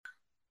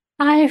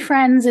Hi,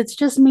 friends. It's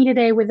just me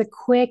today with a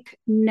quick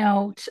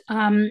note.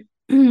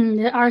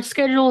 Our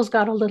schedules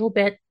got a little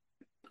bit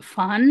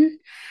fun,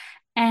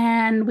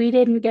 and we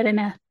didn't get an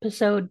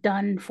episode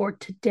done for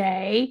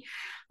today,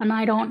 and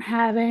I don't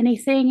have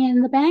anything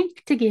in the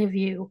bank to give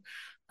you.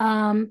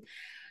 Um,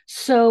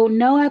 so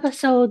no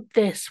episode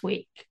this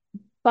week,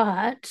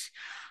 but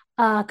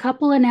a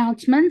couple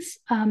announcements.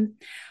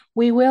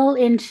 We will,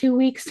 in 2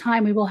 weeks'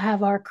 time, we will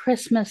have our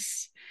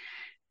Christmas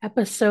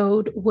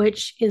episode,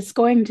 which is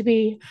going to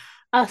be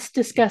us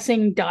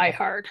discussing Die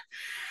Hard.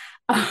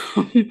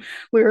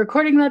 We're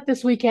recording that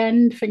this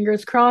weekend,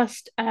 fingers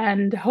crossed,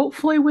 and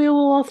hopefully we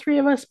will all three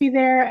of us be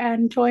there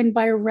and joined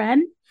by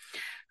Ren,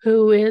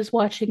 who is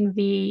watching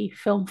the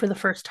film for the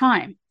first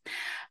time.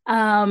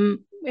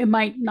 It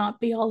might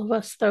not be all of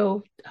us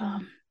though.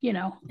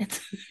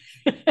 It's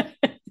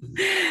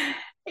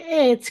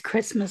it's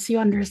Christmas, you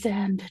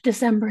understand.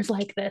 December's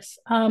like this.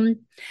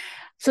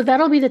 So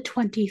that'll be the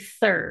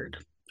 23rd.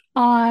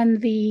 On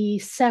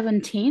the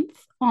 17th,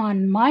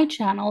 on my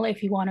channel,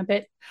 if you want a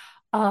bit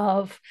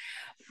of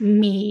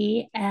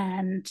me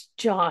and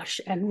Josh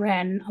and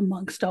Ren,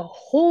 amongst a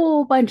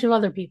whole bunch of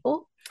other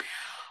people,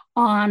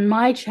 on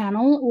my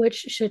channel, which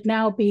should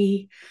now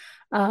be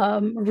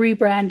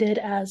rebranded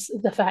as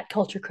the Fat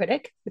Culture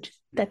Critic, which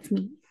that's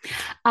me.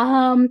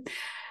 Um,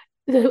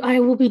 I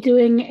will be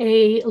doing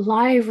a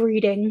live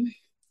reading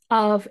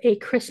of A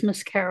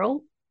Christmas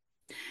Carol,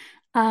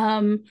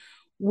 um,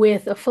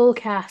 with a full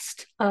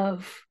cast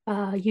of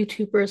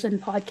YouTubers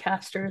and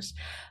podcasters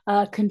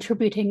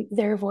contributing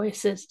their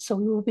voices. So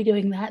we will be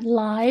doing that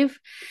live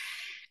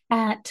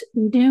at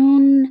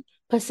noon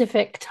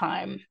Pacific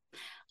time.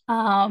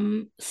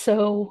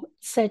 So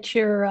set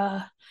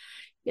your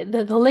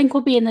the link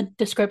will be in the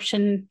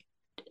description,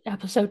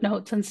 episode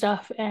notes and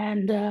stuff,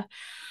 and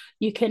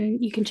you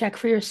can check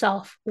for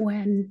yourself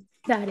when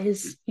that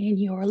is in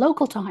your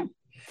local time,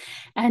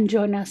 and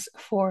join us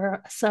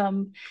for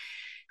some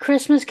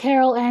Christmas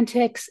Carol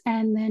antics,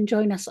 and then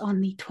join us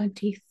on the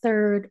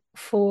 23rd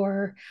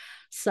for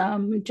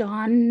some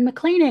John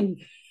McCleaning,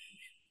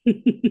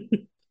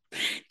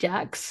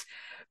 Jack's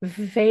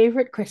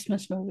favorite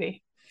Christmas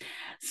movie.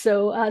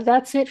 So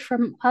that's it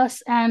from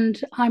us,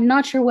 and I'm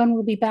not sure when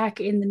we'll be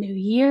back in the new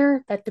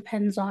year. That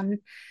depends on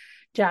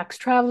Jack's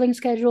traveling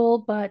schedule,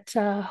 but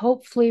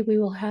hopefully we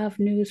will have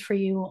news for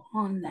you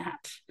on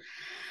that.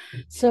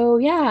 So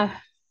yeah,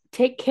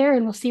 take care,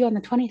 and we'll see you on the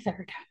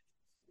 23rd.